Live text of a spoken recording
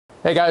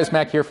Hey guys,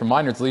 Mac here from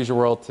Minard's Leisure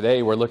World.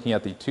 Today we're looking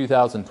at the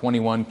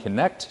 2021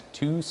 Connect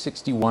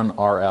 261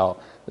 RL.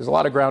 There's a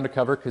lot of ground to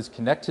cover because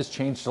Connect has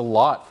changed a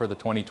lot for the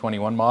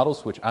 2021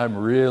 models, which I'm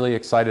really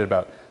excited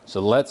about.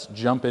 So let's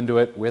jump into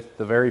it with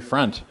the very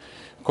front.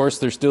 Of course,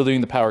 they're still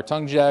doing the power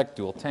tongue jack,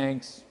 dual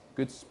tanks,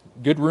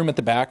 good room at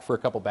the back for a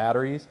couple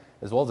batteries,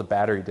 as well as a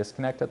battery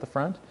disconnect at the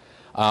front.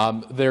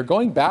 They're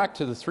going back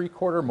to the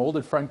 3/4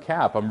 molded front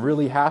cap. I'm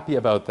really happy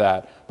about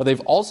that. But they've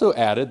also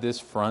added this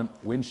front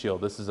windshield.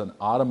 This is an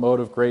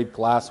automotive grade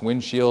glass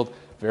windshield,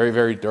 very,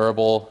 very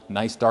durable,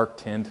 nice dark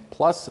tint,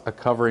 plus a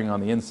covering on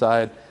the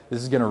inside.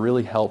 This is going to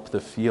really help the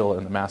feel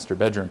in the master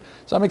bedroom.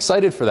 So I'm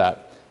excited for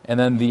that. And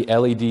then the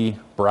LED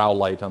brow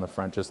light on the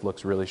front just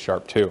looks really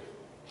sharp too.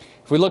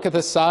 If we look at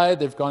this side,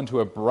 they've gone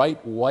to a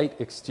bright white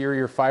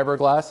exterior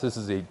fiberglass. This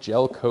is a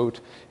gel coat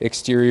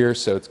exterior,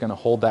 so it's going to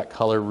hold that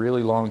color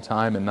really long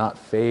time and not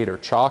fade or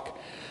chalk.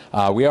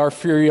 We are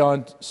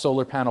Furrion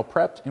solar panel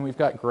prepped, and we've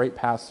got great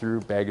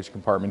pass-through baggage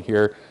compartment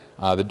here.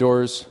 The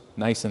doors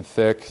nice and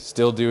thick,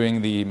 still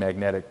doing the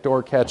magnetic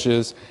door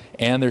catches,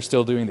 and they're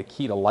still doing the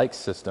key to like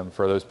system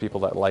for those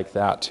people that like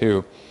that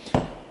too.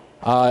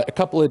 A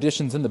couple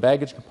additions in the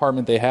baggage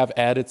compartment. They have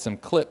added some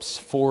clips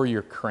for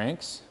your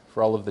cranks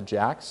for all of the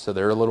jacks, so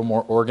they're a little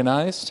more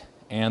organized,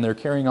 and they're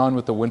carrying on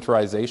with the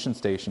winterization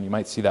station. You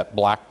might see that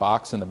black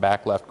box in the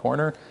back left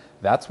corner.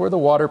 That's where the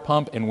water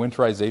pump and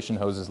winterization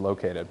hose is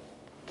located.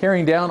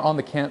 Carrying down on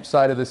the camp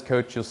side of this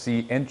coach, you'll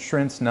see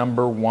entrance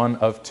number 1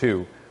 of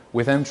 2.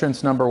 With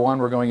entrance number 1,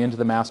 we're going into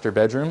the master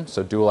bedroom,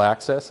 so dual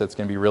access. That's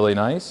going to be really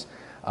nice.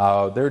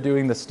 They're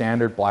doing the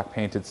standard black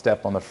painted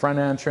step on the front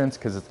entrance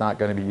because it's not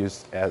going to be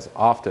used as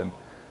often.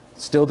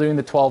 Still doing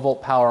the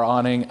 12-volt power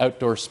awning,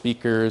 outdoor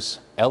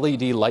speakers,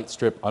 LED light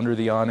strip under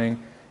the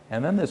awning,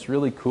 and then this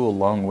really cool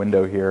long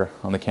window here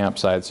on the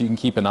campsite, so you can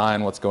keep an eye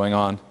on what's going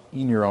on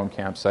in your own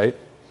campsite.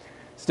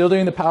 Still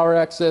doing the power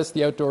access,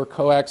 the outdoor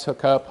coax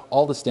hookup,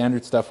 all the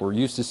standard stuff we're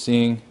used to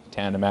seeing,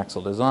 tandem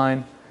axle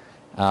design.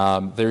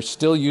 They're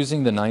still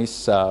using the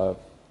nice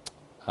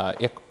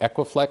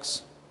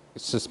Equiflex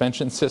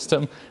suspension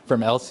system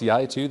from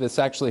LCI too. This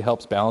actually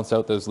helps balance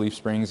out those leaf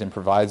springs and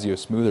provides you a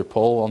smoother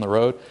pull on the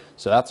road,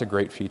 so that's a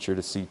great feature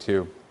to see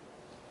too.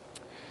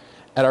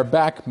 At our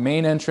back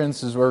main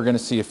entrance is where we're going to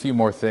see a few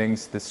more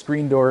things. The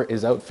screen door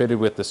is outfitted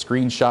with the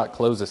screenshot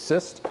close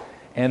assist,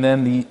 and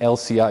then the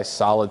LCI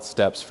solid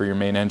steps for your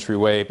main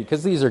entryway,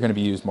 because these are going to be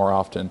used more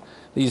often.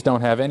 These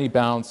don't have any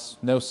bounce,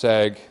 no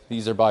sag.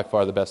 These are by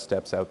far the best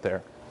steps out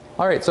there.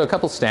 All right, so a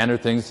couple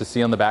standard things to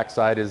see on the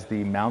backside is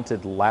the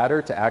mounted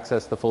ladder to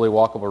access the fully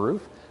walkable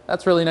roof.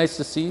 That's really nice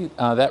to see.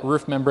 That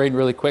roof membrane,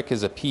 really quick,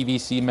 is a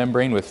PVC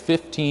membrane with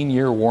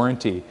 15-year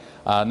warranty.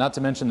 Not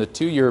to mention the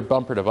 2-year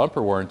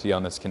bumper-to-bumper warranty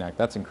on this Connect.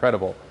 That's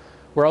incredible.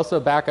 We're also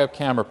backup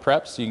camera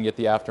prepped, so you can get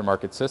the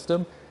aftermarket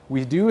system.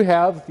 We do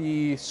have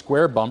the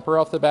square bumper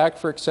off the back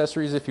for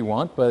accessories if you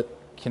want, but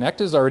Connect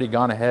has already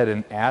gone ahead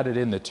and added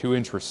in the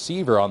 2-inch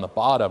receiver on the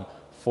bottom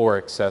for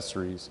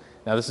accessories.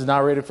 Now, this is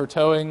not rated for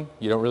towing.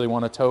 You don't really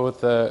want to tow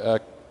with a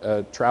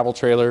travel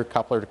trailer.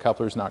 Coupler to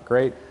coupler is not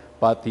great,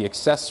 but the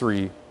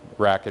accessory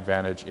rack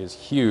advantage is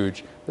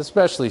huge,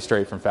 especially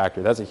straight from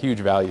factory. That's a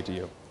huge value to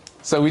you.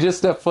 So we just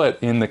stepped foot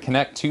in the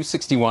Connect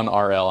 261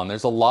 RL, and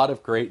there's a lot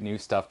of great new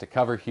stuff to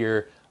cover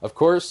here. Of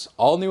course,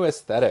 all new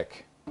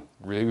aesthetic.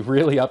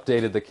 Really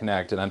updated the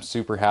Connect, and I'm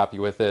super happy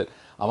with it.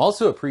 I'm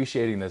also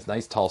appreciating this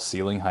nice tall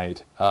ceiling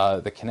height.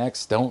 The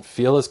Connects don't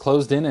feel as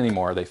closed in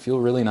anymore. They feel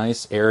really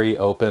nice, airy,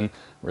 open,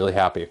 really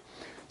happy.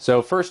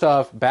 So first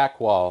off, back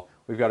wall.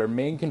 We've got our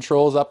main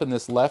controls up in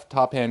this left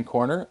top hand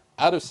corner.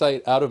 Out of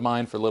sight, out of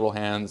mind for little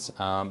hands.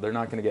 They're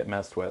not going to get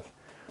messed with.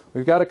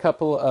 We've got a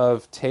couple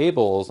of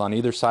tables on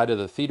either side of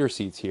the theater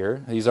seats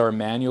here. These are a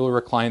manual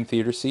recline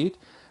theater seat,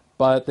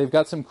 but they've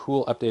got some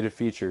cool updated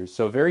features.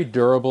 So very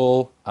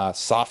durable,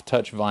 soft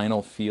touch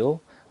vinyl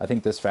feel. I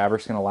think this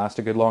fabric's going to last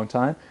a good long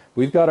time.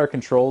 We've got our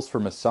controls for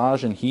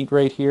massage and heat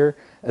right here,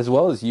 as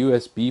well as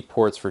USB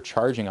ports for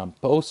charging on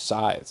both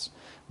sides.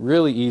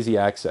 Really easy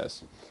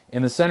access.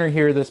 In the center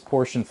here, this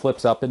portion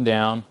flips up and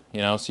down,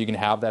 so you can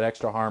have that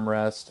extra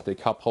armrest, the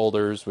cup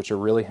holders, which are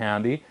really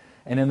handy.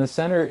 And in the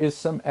center is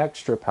some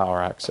extra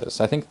power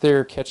access. I think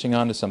they're catching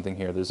on to something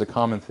here. There's a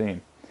common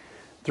theme.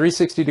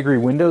 360-degree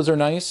windows are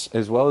nice,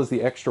 as well as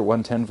the extra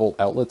 110-volt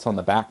outlets on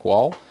the back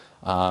wall.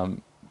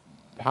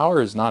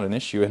 Power is not an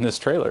issue in this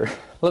trailer.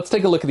 Let's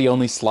take a look at the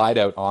only slide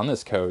out on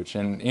this coach,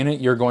 and in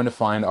it you're going to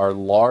find our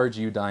large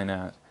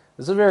U-dinette.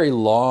 This is a very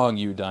long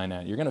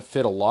U-dinette. You're going to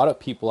fit a lot of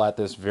people at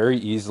this very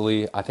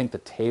easily. I think the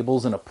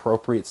table's an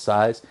appropriate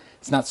size.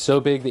 It's not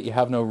so big that you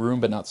have no room,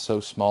 but not so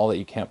small that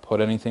you can't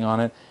put anything on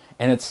it.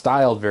 And it's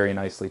styled very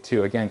nicely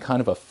too. Again,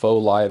 kind of a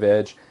faux live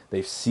edge.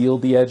 They've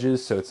sealed the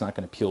edges so it's not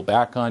going to peel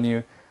back on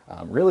you.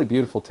 Really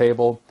beautiful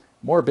table,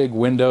 more big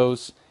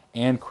windows,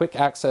 and quick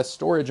access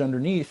storage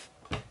underneath.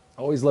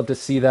 Always love to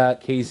see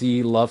that.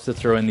 KZ loves to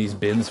throw in these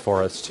bins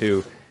for us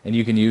too, and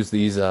you can use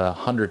these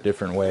 100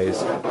 different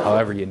ways,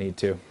 however you need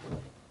to.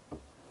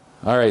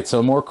 All right,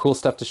 so more cool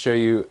stuff to show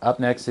you. Up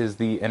next is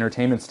the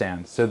entertainment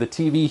stand. So the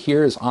TV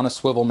here is on a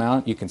swivel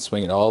mount. You can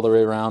swing it all the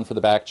way around for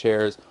the back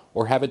chairs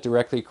or have it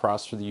directly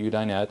across for the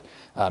U-dinette.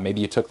 Maybe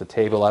you took the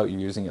table out,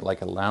 you're using it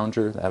like a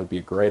lounger. That would be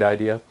a great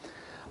idea.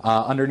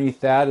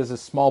 Underneath that is a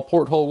small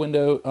porthole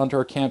window onto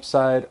our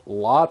campsite.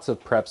 Lots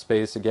of prep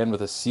space, again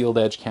with a sealed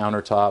edge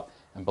countertop.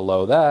 And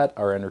below that,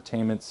 our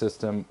entertainment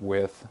system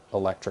with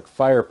electric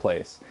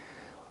fireplace.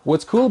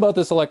 What's cool about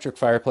this electric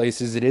fireplace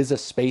is it is a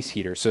space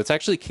heater, so it's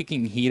actually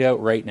kicking heat out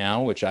right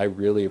now, which I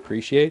really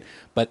appreciate.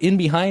 But in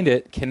behind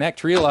it,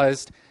 Connect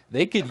realized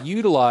they could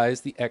utilize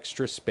the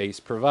extra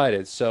space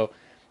provided. So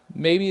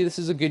maybe this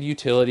is a good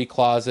utility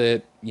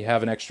closet, you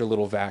have an extra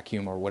little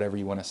vacuum or whatever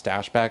you want to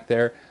stash back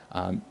there.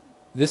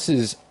 This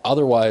is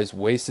otherwise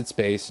wasted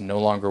space, no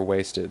longer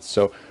wasted.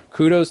 So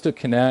kudos to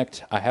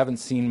Connect. I haven't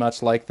seen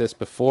much like this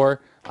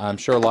before. I'm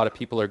sure a lot of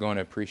people are going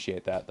to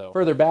appreciate that though.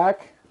 Further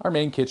back, our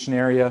main kitchen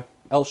area.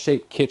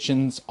 L-shaped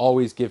kitchens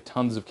always give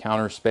tons of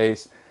counter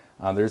space.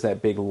 There's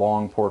that big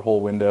long porthole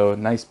window,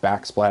 nice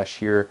backsplash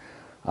here.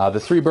 The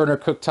 3-burner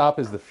cooktop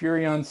is the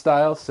Furrion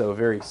style, so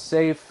very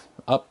safe,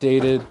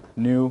 updated,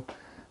 new,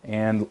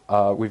 and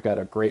we've got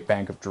a great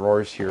bank of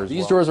drawers here as well.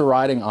 These drawers are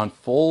riding on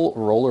full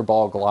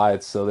rollerball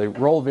glides, so they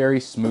roll very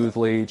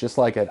smoothly, just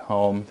like at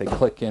home. They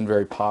click in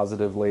very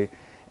positively,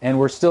 and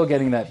we're still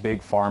getting that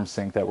big farm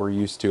sink that we're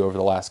used to over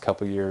the last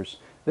couple years.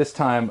 This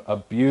time, a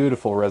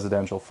beautiful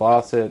residential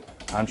faucet.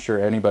 I'm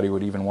sure anybody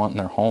would even want in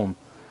their home.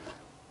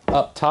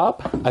 Up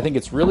top, I think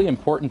it's really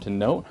important to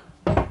note,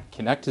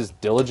 Connect is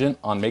diligent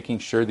on making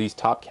sure these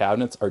top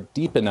cabinets are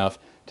deep enough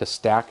to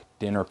stack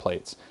dinner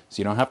plates.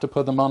 So you don't have to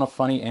put them on a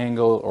funny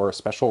angle or a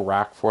special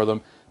rack for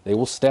them. They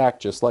will stack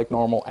just like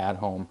normal at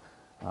home.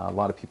 A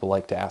lot of people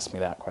like to ask me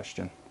that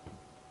question.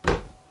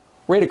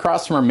 Right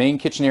across from our main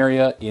kitchen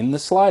area in the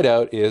slide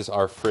out is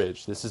our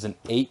fridge. This is an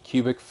 8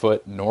 cubic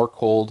foot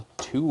Norcold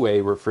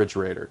 2-way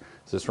refrigerator.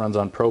 So this runs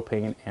on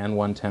propane and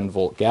 110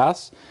 volt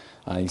gas.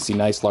 You can see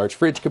nice large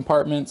fridge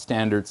compartment,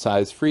 standard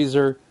size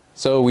freezer.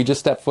 So we just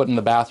stepped foot in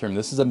the bathroom.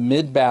 This is a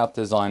mid-bath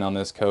design on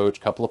this coach.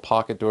 Couple of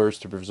pocket doors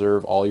to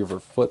preserve all your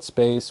foot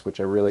space, which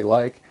I really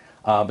like.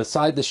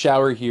 Beside the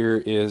shower here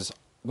is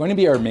going to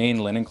be our main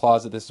linen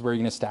closet. This is where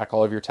you're going to stack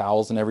all of your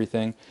towels and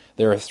everything.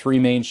 There are 3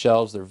 main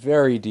shelves. They're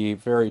very deep,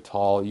 very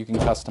tall. You can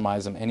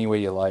customize them any way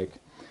you like.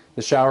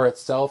 The shower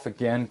itself,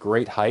 again,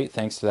 great height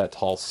thanks to that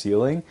tall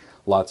ceiling.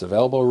 Lots of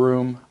elbow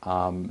room.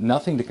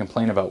 Nothing to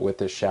complain about with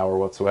this shower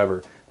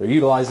whatsoever. They're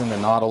utilizing the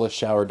Nautilus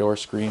shower door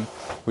screen.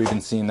 We've been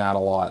seeing that a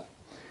lot.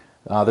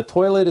 The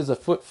toilet is a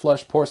foot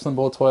flush porcelain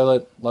bowl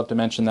toilet. Love to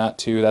mention that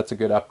too. That's a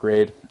good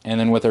upgrade. And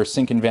then with our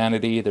sink and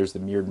vanity, there's the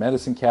mirrored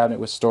medicine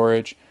cabinet with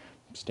storage.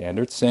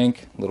 Standard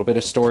sink, a little bit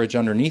of storage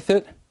underneath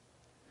it.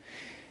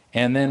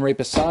 And then right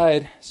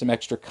beside, some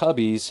extra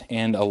cubbies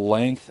and a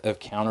length of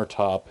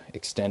countertop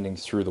extending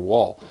through the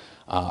wall.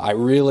 I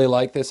really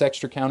like this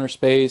extra counter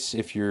space.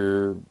 If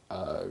you're,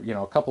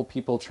 a couple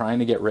people trying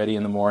to get ready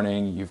in the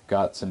morning, you've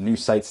got some new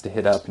sites to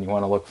hit up and you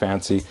want to look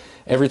fancy,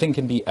 everything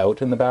can be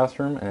out in the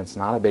bathroom and it's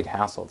not a big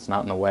hassle. It's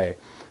not in the way.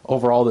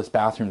 Overall, this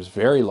bathroom is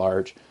very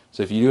large.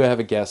 So if you do have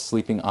a guest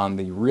sleeping on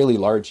the really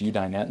large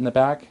U-dinette in the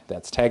back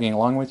that's tagging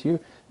along with you,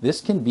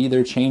 this can be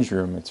their change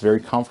room. It's very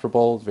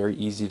comfortable, very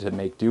easy to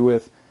make do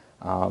with.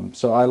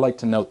 So I like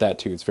to note that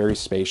too. It's very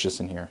spacious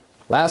in here.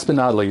 Last but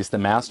not least, the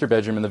master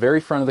bedroom in the very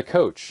front of the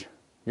coach.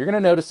 You're going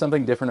to notice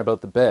something different about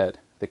the bed.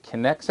 The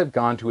Connects have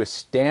gone to a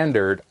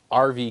standard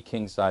RV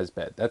king size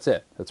bed. That's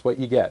it. That's what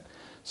you get.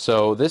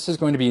 So this is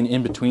going to be an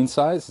in-between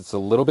size. It's a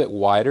little bit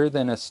wider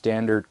than a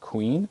standard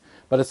queen,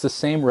 but it's the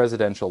same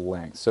residential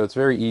length. So it's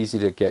very easy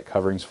to get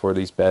coverings for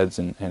these beds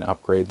and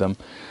upgrade them.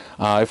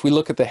 If we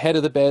look at the head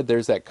of the bed,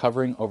 there's that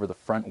covering over the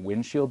front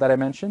windshield that I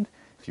mentioned.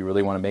 If you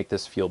really want to make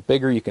this feel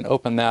bigger, you can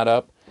open that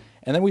up.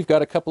 And then we've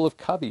got a couple of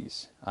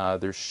cubbies.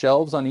 There's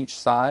shelves on each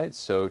side,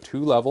 so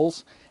 2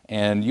 levels,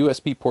 and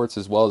USB ports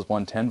as well as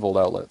 110 volt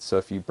outlets. So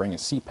if you bring a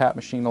CPAP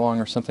machine along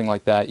or something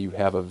like that, you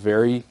have a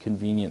very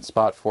convenient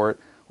spot for it,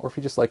 or if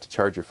you just like to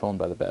charge your phone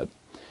by the bed.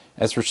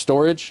 As for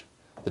storage,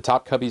 the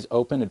top cubby's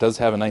open. It does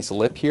have a nice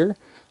lip here,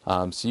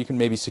 so you can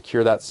maybe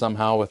secure that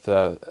somehow with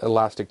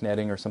elastic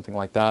netting or something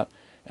like that.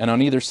 And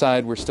on either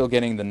side, we're still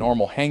getting the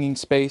normal hanging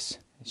space.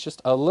 It's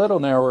just a little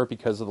narrower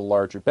because of the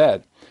larger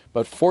bed.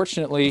 But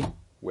fortunately,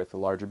 with the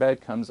larger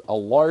bed comes a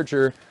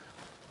larger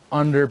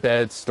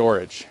under-bed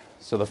storage.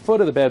 So the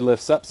foot of the bed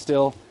lifts up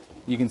still.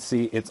 You can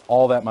see it's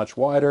all that much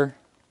wider.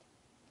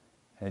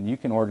 And you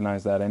can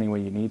organize that any way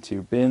you need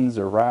to, bins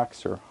or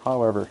racks or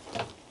however.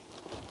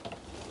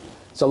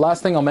 So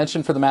last thing I'll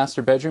mention for the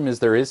master bedroom is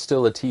there is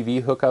still a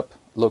TV hookup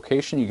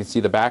location. You can see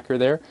the backer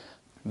there.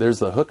 There's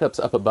the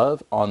hookups up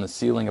above on the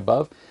ceiling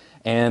above.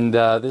 And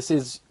this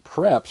is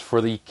prepped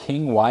for the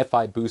King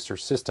Wi-Fi booster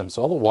system.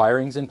 So all the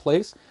wiring's in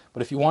place,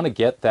 but if you want to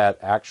get that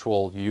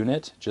actual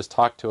unit, just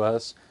talk to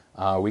us.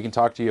 We can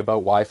talk to you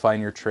about Wi-Fi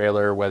in your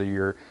trailer, whether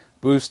you're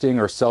boosting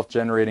or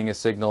self-generating a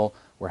signal.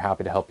 We're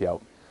happy to help you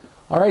out.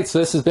 All right, so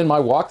this has been my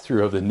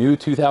walkthrough of the new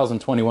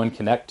 2021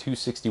 Connect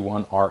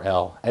 261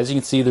 RL. As you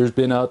can see, there's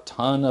been a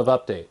ton of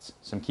updates.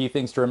 Some key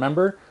things to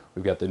remember: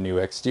 We've got the new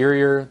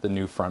exterior, the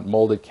new front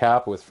molded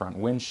cap with front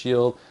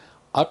windshield,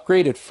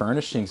 upgraded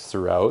furnishings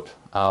throughout,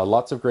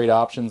 lots of great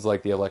options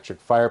like the electric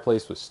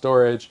fireplace with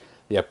storage,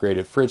 the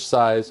upgraded fridge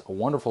size, a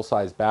wonderful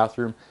sized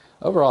bathroom.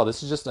 Overall,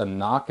 this is just a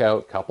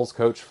knockout couples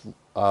coach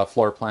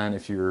floor plan.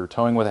 If you're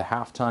towing with a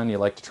half ton, you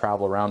like to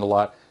travel around a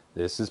lot,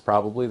 this is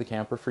probably the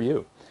camper for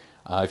you.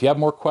 If you have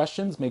more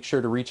questions, make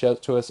sure to reach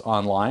out to us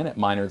online at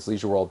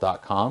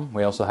minardsleisureworld.com.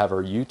 We also have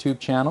our YouTube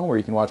channel where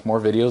you can watch more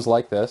videos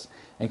like this.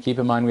 And keep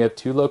in mind, we have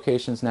 2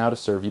 locations now to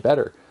serve you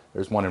better.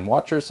 There's one in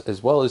Watrous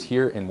as well as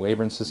here in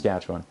Weyburn,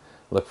 Saskatchewan.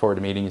 I look forward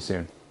to meeting you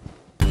soon.